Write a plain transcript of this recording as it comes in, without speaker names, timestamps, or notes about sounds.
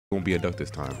Won't be a duck this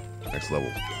time. Next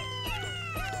level.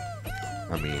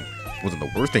 I mean, it wasn't the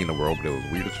worst thing in the world, but it was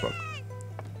weird as fuck.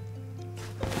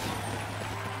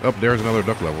 Up there's another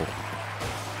duck level.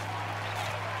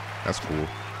 That's cool.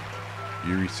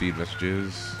 You receive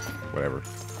messages. Whatever.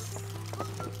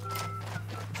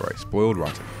 Alright, spoiled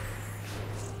rotten.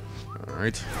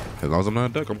 Alright. As long as I'm not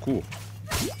a duck, I'm cool.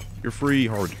 You're free,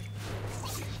 heart.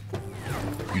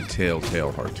 You tail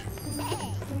heart.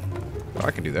 Oh,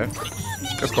 I can do that.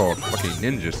 That's called fucking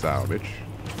ninja style, bitch.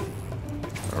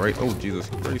 Alright, oh Jesus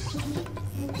Christ.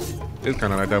 It's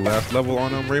kinda like that last level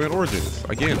on Rayman Origins.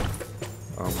 Again.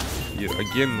 Yeah,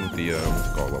 again with the what's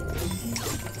it called level.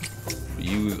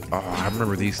 I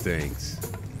remember these things.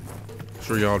 I'm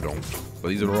sure y'all don't. But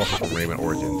these are also from Rayman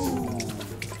Origins.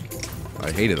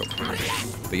 I hated them.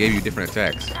 They gave you different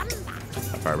attacks.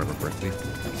 If I remember correctly.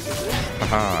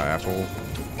 Haha, asshole.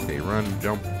 Okay, run,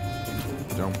 jump,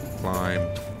 climb.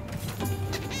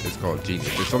 It's called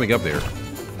genius. There's something up there.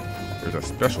 There's a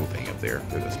special thing up there.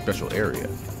 There's a special area.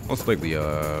 Most likely,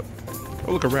 oh,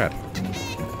 look, a rat.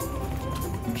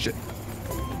 Shit.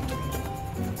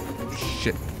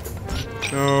 Shit.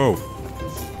 No.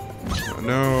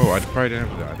 No, I probably didn't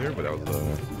have to die there, but that was,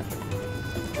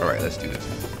 Alright, let's do this.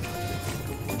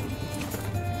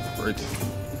 Right.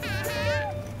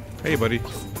 Hey, buddy.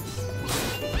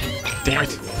 Damn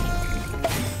it.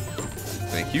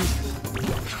 Thank you.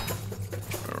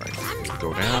 Alright,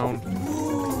 go down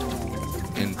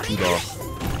into the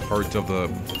heart of the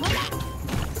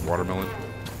watermelon,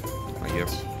 I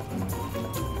guess.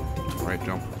 Alright,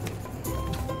 jump.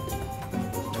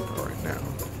 Alright, now.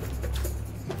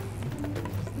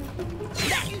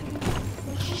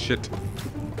 Shit.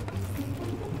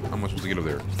 How am I supposed to get over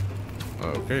there?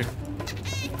 Okay.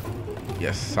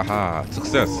 Yes, haha,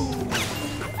 success.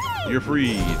 You're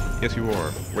free. Yes, you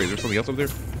are. Wait, there's something else up there?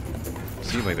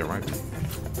 Seems like there might be.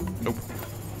 Nope.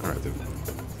 Alright, then.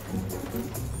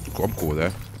 Cool, I'm cool with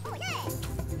that.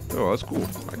 Oh, that's cool.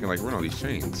 I can, like, run all these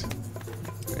chains.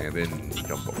 And then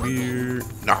jump up here.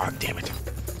 Nah, damn it.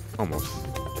 Almost.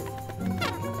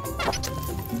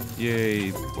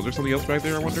 Yay. Was there something else back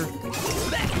there, I wonder?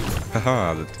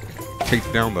 Haha, that takes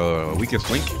down the weakest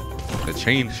link. The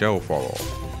chain shall fall off.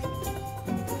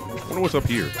 I wonder what's up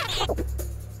here.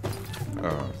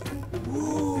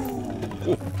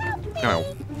 Cool. Now, I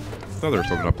thought there was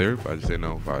something up there, but I just didn't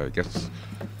know if I guess.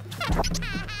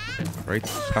 Right?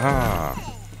 Haha!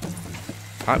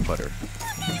 Hot butter.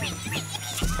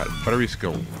 Hot buttery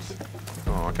scones.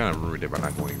 Oh, I kind of ruined it by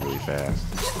not going really fast.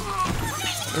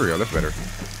 There we go, that's better.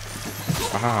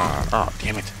 Haha! Oh,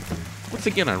 damn it. Once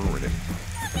again, I ruined it.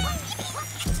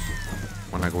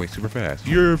 Why not going super fast?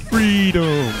 Your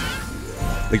freedom!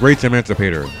 The great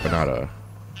emancipator, but not a...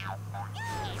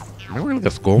 Am I wearing like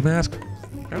a skull mask?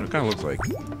 Kind of looks like.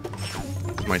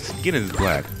 My skin is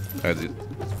black, as it's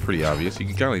pretty obvious. You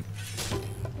can kind of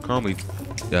like calmly,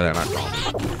 yeah, not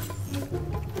calmly.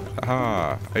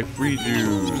 Haha! I freed you,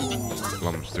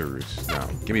 lumsters. Now,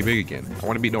 give me big again. I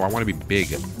want to be big.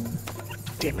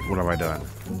 Damn it! What have I done?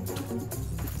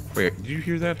 Wait, did you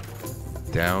hear that?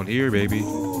 Down here, baby.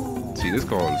 See, this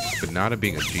called Banana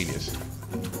being a genius.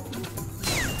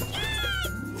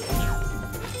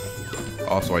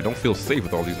 Also, I don't feel safe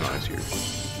with all these knives here.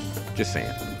 Just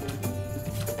saying.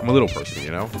 I'm a little person,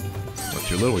 you know? Once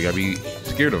you're little, you gotta be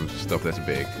scared of stuff that's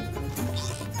big.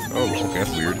 Oh, okay,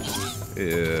 that's weird.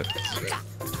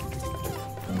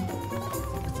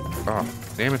 Ah,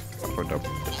 damn it. I fucked up.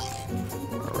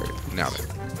 Alright, now then.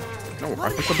 No, I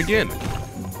fucked up again.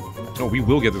 No, we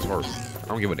will get this horse. I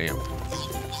don't give a damn.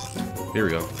 Here we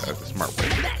go. That's the smart way.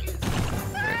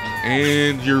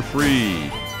 And you're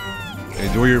free.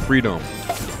 Enjoy your freedom.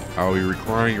 I'll be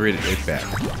requiring your it back.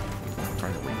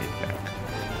 Trying to bring it back.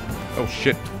 Oh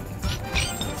shit.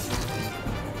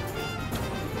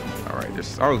 Alright,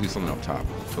 there's obviously something up top.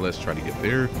 So let's try to get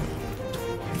there.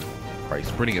 Alright,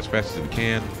 sprinting as fast as we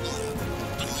can.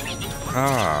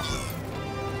 Ah.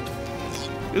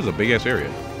 This is a big ass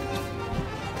area.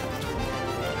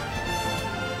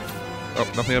 Oh,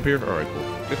 nothing up here? Alright, cool.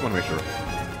 Just want to make sure.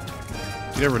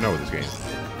 You never know with this game.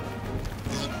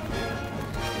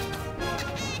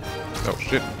 Oh,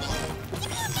 shit.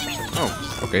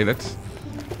 Oh, okay, that's...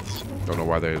 Don't know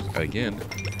why there's... Again.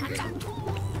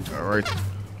 Alright.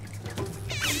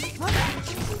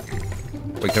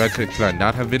 Wait, can I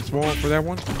not have been small for that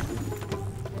one?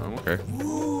 Oh, okay.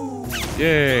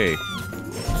 Yay!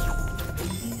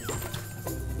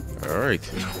 Alright.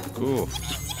 Cool.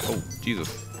 Oh, Jesus.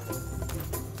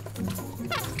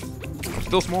 I'm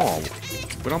still small.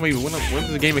 When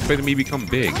does the game expect me to become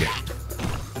big?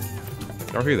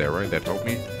 Y'all hear that, right? That helped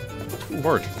me. Ooh,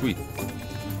 heart. Sweet.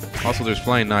 Also, there's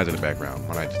flying knives in the background.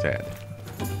 Why not just add?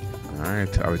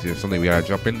 Alright, obviously there's something we gotta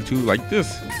jump into like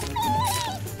this.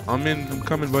 I'm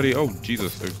coming, buddy. Oh,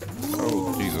 Jesus.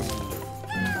 Oh, Jesus.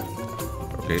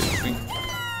 Okay,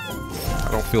 I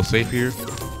don't feel safe here.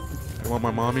 I want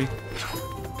my mommy.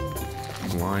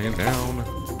 He's lying down.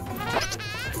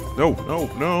 No, no,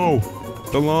 no!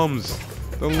 The lums!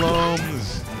 The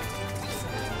lums!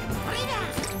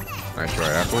 Nice try,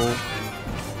 Apple.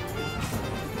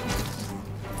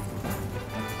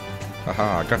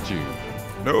 Haha, I got you.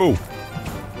 No!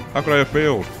 How could I have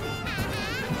failed?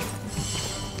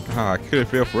 Haha, I could have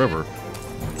failed forever.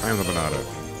 I am the banana.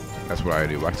 That's what I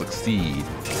do. I succeed.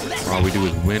 All we do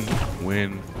is win,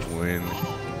 win, win.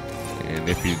 And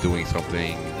if you're doing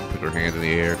something, put your hands in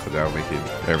the air, because that'll make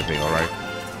everything alright.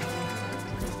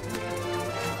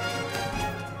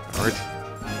 Alright.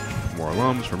 More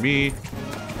alums for me.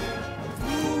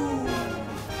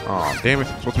 Aw, damn it.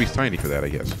 I'm supposed to be tiny for that, I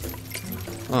guess.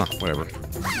 Whatever.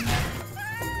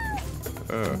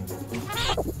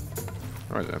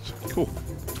 Alright, that's cool.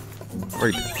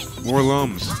 Alright, more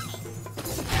alums.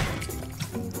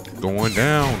 Going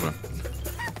down.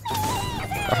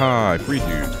 Aha, I freed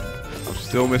you. I'm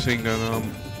still missing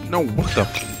no, what the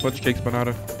fudge cakes,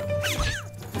 banana?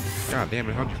 God damn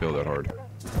it, how'd you fail that hard?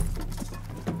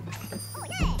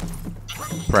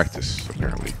 Practice,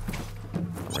 apparently.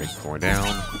 Alright, going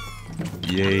down.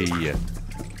 Yay.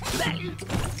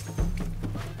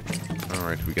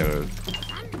 Alright, we gotta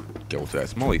go to that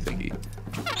smally thingy.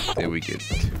 Then we get...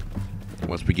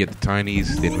 Once we get the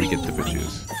tinies, then we get the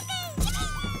bitches.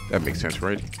 That makes sense,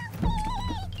 right?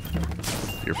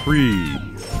 You're free!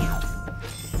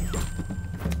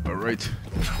 Alright.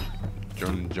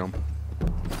 Jump.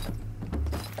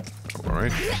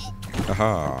 Alright.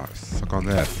 Haha, suck on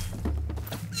that.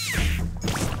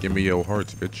 Give me your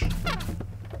hearts, bitch.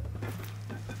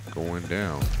 Going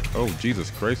down. Oh,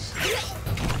 Jesus Christ.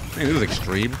 Man, this is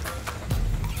extreme.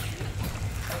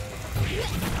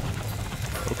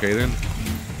 Okay, then.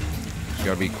 You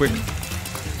gotta be quick.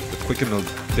 The quick and the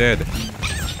dead.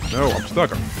 No, I'm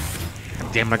stuck.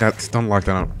 Damn, I got stun locked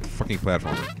on a fucking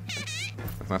platform.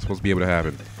 That's not supposed to be able to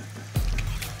happen.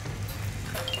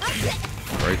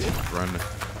 Alright, run.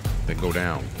 Then go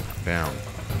down. Down.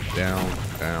 Down.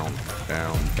 Down.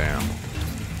 Down. Down.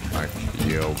 Like,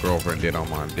 yo, girlfriend did on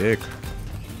my dick.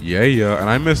 Yeah, and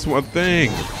I missed one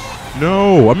thing.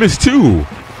 No, I missed two.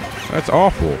 That's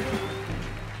awful.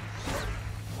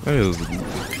 That is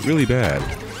really bad.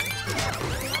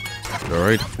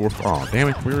 Alright, fourth. Oh, damn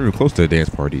it. We were even close to the dance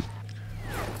party.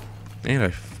 And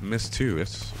I missed two.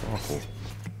 That's awful.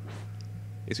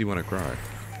 Makes me want to cry.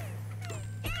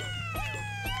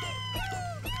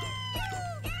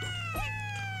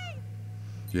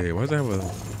 Yeah, why does that have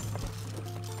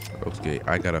a... Okay,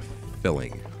 I got a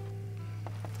filling.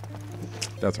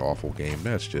 That's awful, game.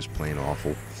 That's just plain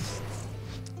awful.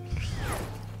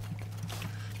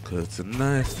 Cause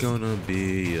tonight's gonna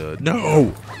be a...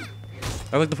 No!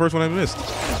 I like the first one I missed.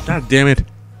 God damn it.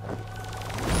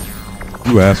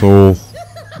 You asshole.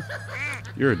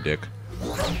 You're a dick.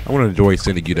 I want to enjoy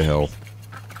sending you to hell.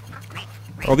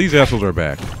 Oh, these assholes are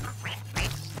back.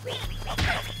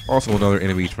 Also another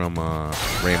enemy from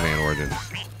Rayman Origins.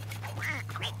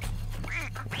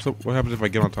 So what happens if I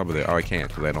get on top of that? Oh, I can't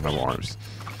because I don't have arms.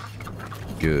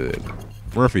 Good.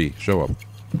 Murphy, show up.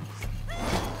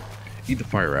 Eat the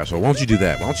fire, asshole. Why don't you do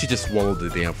that? Why don't you just swallow the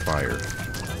damn fire?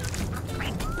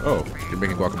 Oh, you're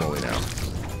making guacamole now.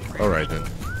 Alright then.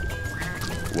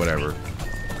 Whatever.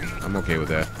 I'm okay with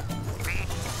that.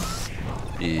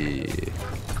 Yeah.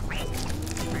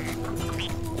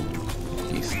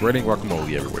 He's spreading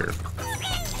guacamole everywhere.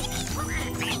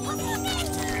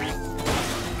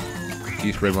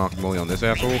 He's spreading guacamole on this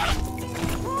asshole?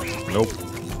 Nope.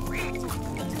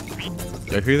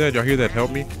 Did I hear that? Did y'all hear that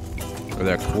help me? Or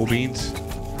that cool beans?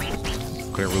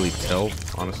 Couldn't really tell,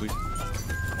 honestly.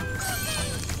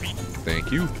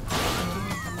 Thank you.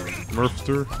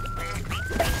 Murpster.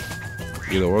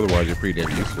 Either otherwise you're pretty damn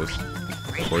useless.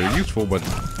 Or you're useful, but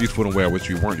useful in a way I wish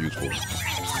you weren't useful.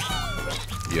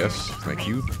 Yes, thank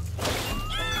you.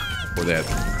 For that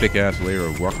thick ass layer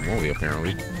of guacamole,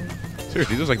 apparently.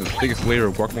 Seriously, this is like the thickest layer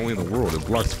of guacamole in the world. It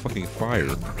blocks fucking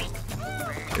fire.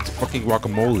 It's fucking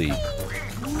guacamole.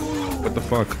 What the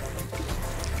fuck?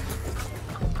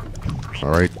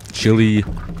 Alright, chili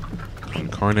con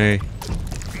carne.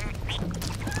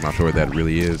 I'm not sure what that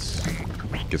really is.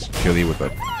 I guess chili with a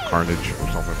carnage or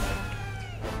something.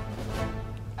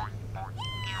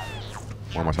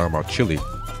 Why am I talking about chili?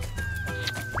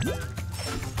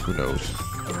 Who knows?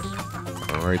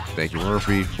 Alright, thank you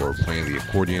Murphy for playing the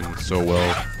accordion so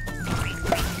well.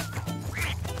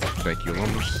 Thank you,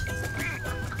 Lums.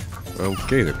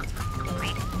 Okay, then.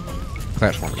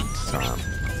 Platforming time.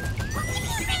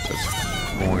 That's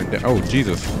going down. Oh,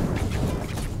 Jesus.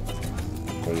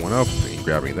 Going up. Ain't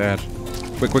grabbing that.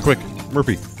 Quick, quick, quick.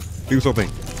 Murphy, do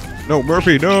something. No,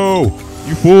 Murphy, no!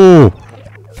 You fool!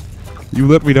 You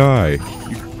let me die.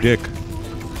 You dick.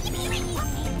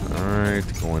 Alright,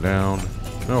 going down.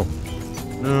 No.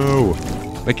 No.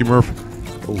 Thank you, Murph.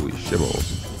 Holy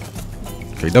shitballs.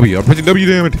 Okay, W. I'm pressing W,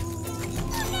 damn it.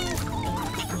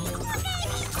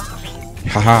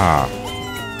 Haha.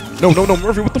 No, no, no,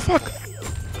 Murphy, what the fuck?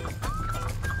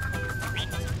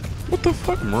 What the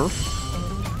fuck, Murph?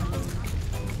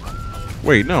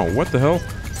 Wait, no, what the hell?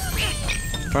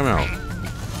 Time out.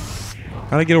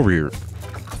 How'd I get over here?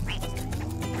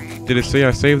 Did it say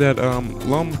I saved that,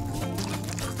 Lum?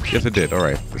 Yes, it did.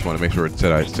 Alright. Just want to make sure it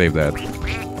said I saved that,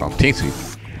 Teensy.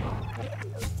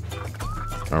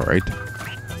 Alright.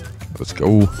 Let's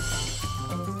go.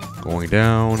 Going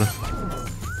down.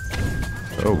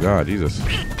 Oh, God, Jesus.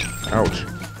 Ouch.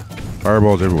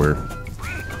 Fireballs everywhere.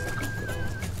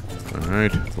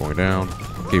 Alright, going down.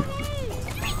 Okay.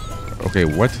 Okay,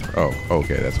 what? Oh,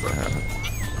 okay, that's what happened.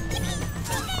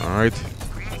 Alright.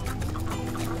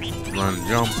 Run,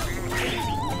 jump.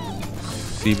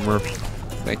 See Murph.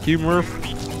 Thank you, Murph,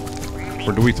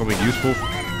 for doing something useful.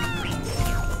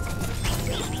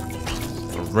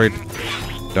 Alright.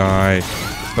 Die.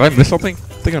 Did I miss something?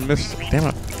 I think I missed. Damn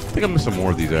it. I think I'm missing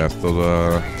more of these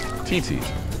those teensies.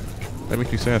 That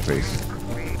makes me sad face.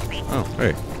 Oh,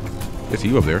 hey. It's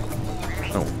you up there.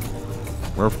 No.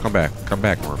 Murph, come back. Come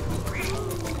back, Murph.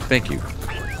 Thank you.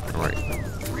 Alright.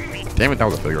 Damn it, that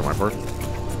was a failure on my part.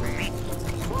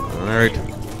 Alright.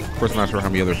 Of course, I'm not sure how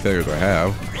many other failures I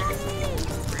have.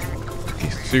 Okay,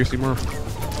 seriously, Murph?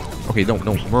 Okay, no,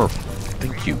 Murph.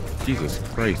 Thank you. Jesus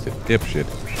Christ, that dipshit.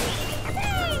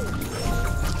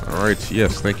 Alright,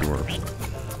 yes, thank you, Murph.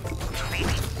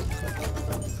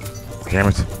 Damn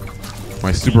it.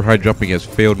 My super high jumping has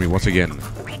failed me once again.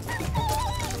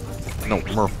 No,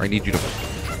 Murph, I need you to...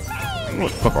 Oh,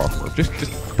 fuck off, Murph. Just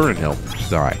burn in hell. Just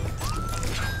die.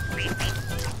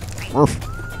 Murph.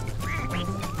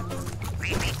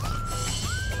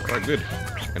 Alright, good.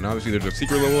 And obviously there's a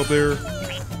secret level up there.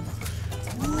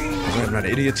 I'm not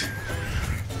an idiot.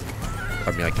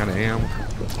 I mean, I kind of am.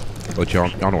 But y'all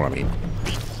know what I mean.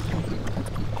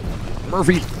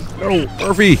 Murphy! No!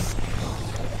 Murphy!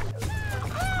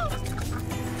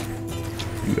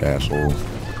 You asshole.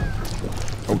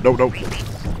 Oh, no.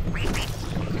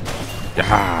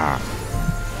 Yeah!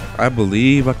 I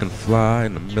believe I can fly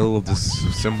in the middle of this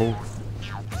sigil,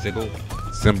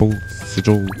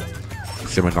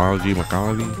 seminology,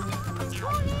 mythology.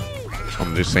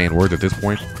 I'm just saying words at this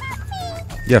point.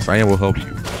 Yes, I will help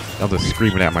you. I'm just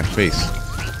screaming at my face.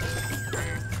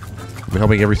 I'm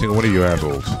helping every single one of you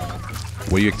assholes.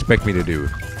 What do you expect me to do?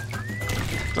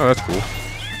 Oh, that's cool.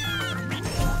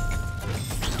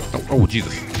 Oh,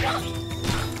 Jesus.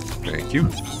 Thank you.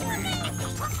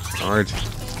 Alright.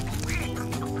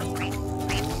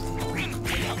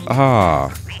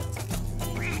 Aha!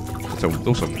 So,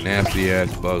 those some nasty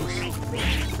ass bugs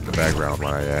in the background,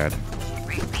 might I add.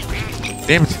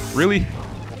 Damn it! Really?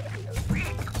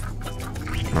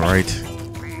 Alright.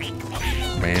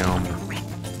 Bam.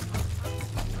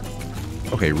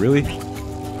 Okay, really?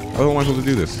 How am I supposed to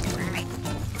do this?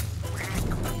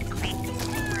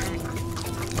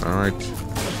 Alright.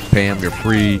 Pam, you're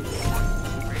free.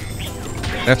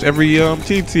 That's every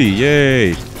TNT.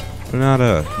 Yay!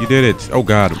 Renata, you did it. Oh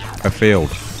god, I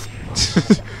failed.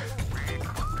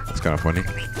 That's kind of funny.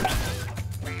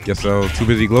 Guess I was too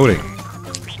busy gloating.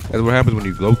 That's what happens when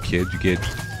you gloat, kid. You get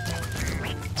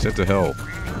sent to hell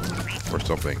or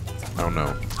something. I don't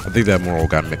know. I think that moral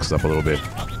got mixed up a little bit.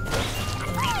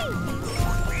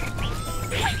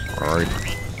 Alright.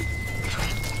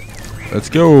 Let's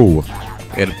go.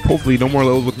 And hopefully no more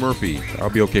levels with Murphy.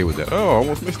 I'll be okay with that. Oh, I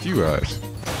almost missed you guys.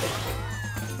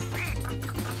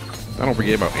 I don't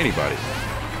forget about anybody.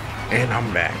 And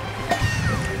I'm back.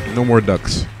 No more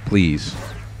ducks. Please.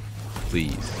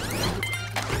 Please.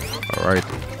 Alright.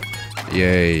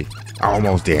 Yay.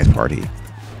 Almost dance party.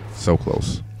 So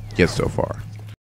close. Yet so far.